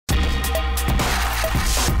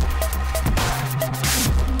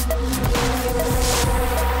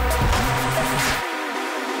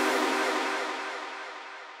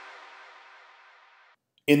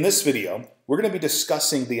In this video, we're going to be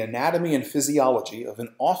discussing the anatomy and physiology of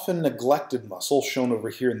an often neglected muscle shown over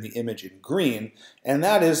here in the image in green, and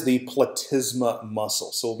that is the platysma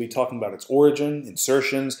muscle. So we'll be talking about its origin,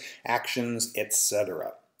 insertions, actions,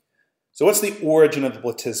 etc. So what's the origin of the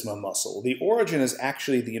platysma muscle? The origin is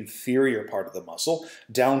actually the inferior part of the muscle,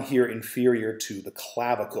 down here inferior to the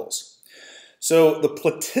clavicles. So the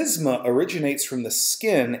platysma originates from the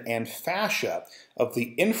skin and fascia of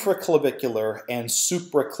the infraclavicular and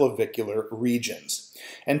supraclavicular regions.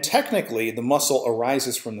 And technically, the muscle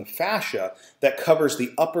arises from the fascia that covers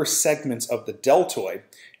the upper segments of the deltoid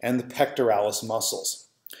and the pectoralis muscles.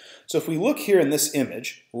 So if we look here in this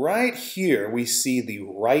image, right here we see the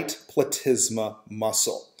right platysma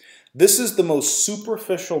muscle. This is the most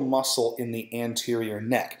superficial muscle in the anterior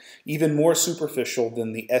neck, even more superficial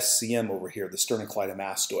than the SCM over here, the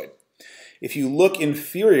sternocleidomastoid. If you look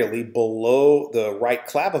inferiorly below the right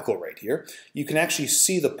clavicle right here, you can actually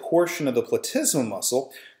see the portion of the platysma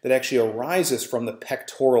muscle that actually arises from the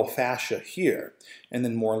pectoral fascia here, and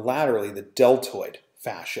then more laterally the deltoid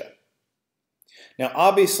fascia. Now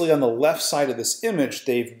obviously on the left side of this image,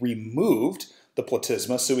 they've removed the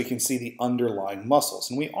platysma so we can see the underlying muscles.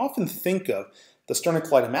 And we often think of the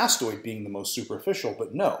sternocleidomastoid being the most superficial,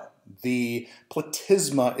 but no, the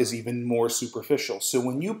platysma is even more superficial. So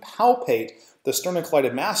when you palpate the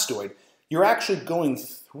sternocleidomastoid, you're actually going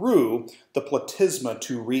through the platysma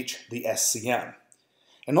to reach the SCM.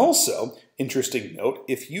 And also, interesting note,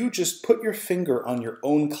 if you just put your finger on your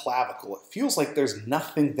own clavicle, it feels like there's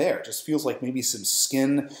nothing there. It just feels like maybe some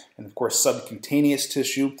skin and of course subcutaneous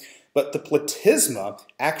tissue. But the platysma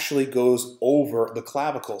actually goes over the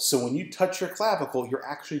clavicle. So when you touch your clavicle, you're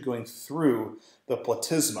actually going through the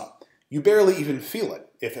platysma. You barely even feel it,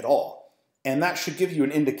 if at all. And that should give you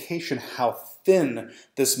an indication how thin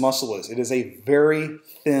this muscle is. It is a very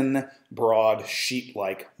thin, broad,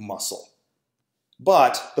 sheet-like muscle.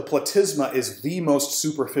 But the platysma is the most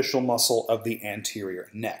superficial muscle of the anterior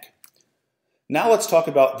neck. Now let's talk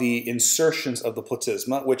about the insertions of the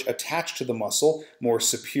platysma, which attach to the muscle more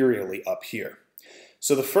superiorly up here.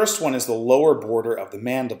 So the first one is the lower border of the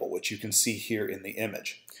mandible, which you can see here in the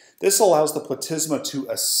image. This allows the platysma to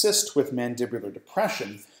assist with mandibular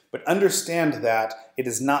depression, but understand that it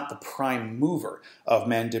is not the prime mover of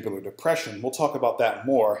mandibular depression. We'll talk about that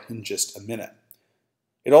more in just a minute.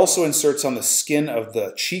 It also inserts on the skin of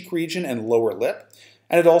the cheek region and lower lip,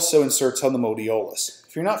 and it also inserts on the modiolus.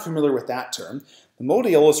 If you're not familiar with that term, the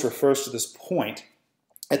modiolus refers to this point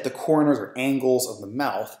at the corners or angles of the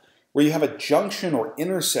mouth where you have a junction or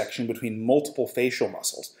intersection between multiple facial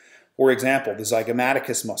muscles. For example, the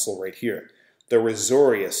zygomaticus muscle right here, the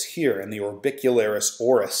risorius here, and the orbicularis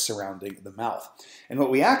oris surrounding the mouth. And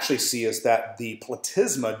what we actually see is that the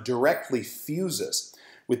platysma directly fuses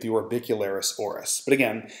with the orbicularis oris. But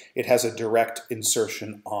again, it has a direct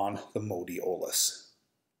insertion on the modiolus.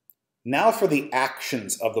 Now for the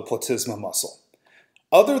actions of the platysma muscle.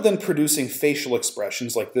 Other than producing facial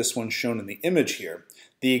expressions like this one shown in the image here,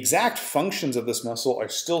 the exact functions of this muscle are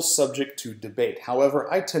still subject to debate.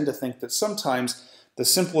 However, I tend to think that sometimes the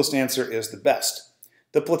simplest answer is the best.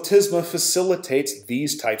 The platysma facilitates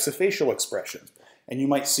these types of facial expressions. And you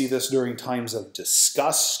might see this during times of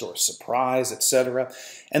disgust or surprise, etc.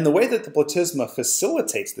 And the way that the platysma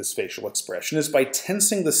facilitates this facial expression is by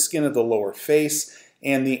tensing the skin of the lower face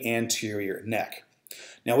and the anterior neck.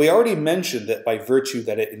 Now we already mentioned that by virtue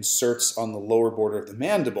that it inserts on the lower border of the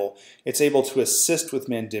mandible, it's able to assist with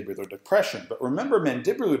mandibular depression. But remember,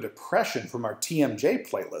 mandibular depression from our TMJ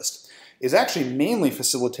playlist is actually mainly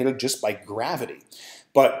facilitated just by gravity.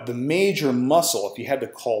 But the major muscle, if you had to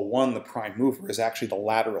call one the prime mover, is actually the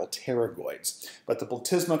lateral pterygoids. But the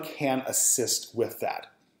platysma can assist with that.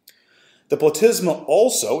 The platysma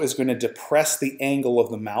also is going to depress the angle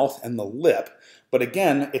of the mouth and the lip, but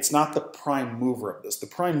again, it's not the prime mover of this. The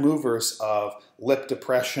prime movers of lip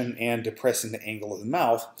depression and depressing the angle of the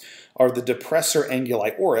mouth are the depressor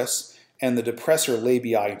anguli oris and the depressor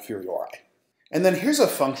labii inferiori. And then here's a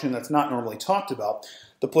function that's not normally talked about.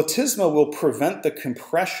 The platysma will prevent the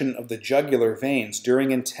compression of the jugular veins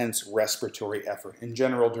during intense respiratory effort, in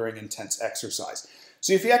general during intense exercise.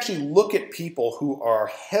 So if you actually look at people who are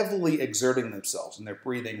heavily exerting themselves and they're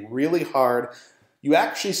breathing really hard, you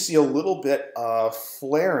actually see a little bit of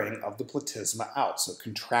flaring of the platysma out, so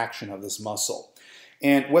contraction of this muscle.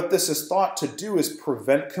 And what this is thought to do is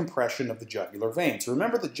prevent compression of the jugular veins.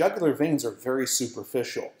 Remember, the jugular veins are very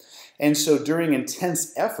superficial. And so during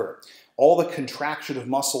intense effort, all the contraction of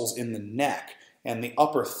muscles in the neck and the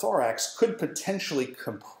upper thorax could potentially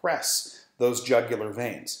compress those jugular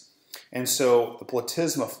veins. And so the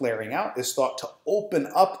platysma flaring out is thought to open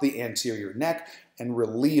up the anterior neck and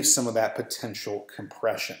relieve some of that potential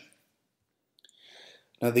compression.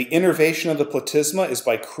 Now, the innervation of the platysma is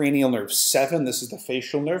by cranial nerve 7. This is the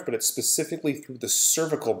facial nerve, but it's specifically through the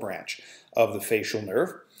cervical branch of the facial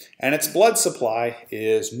nerve. And its blood supply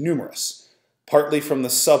is numerous, partly from the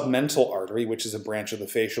submental artery, which is a branch of the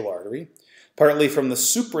facial artery, partly from the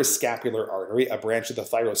suprascapular artery, a branch of the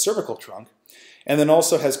thyrocervical trunk, and then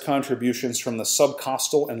also has contributions from the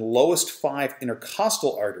subcostal and lowest 5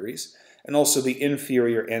 intercostal arteries, and also the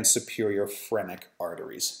inferior and superior phrenic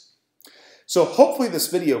arteries. So hopefully this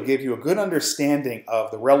video gave you a good understanding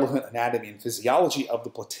of the relevant anatomy and physiology of the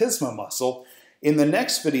platysma muscle. In the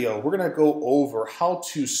next video, we're going to go over how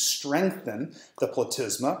to strengthen the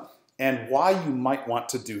platysma and why you might want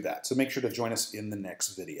to do that. So make sure to join us in the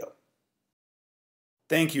next video.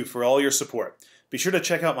 Thank you for all your support. Be sure to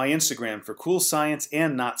check out my Instagram for cool science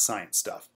and not science stuff.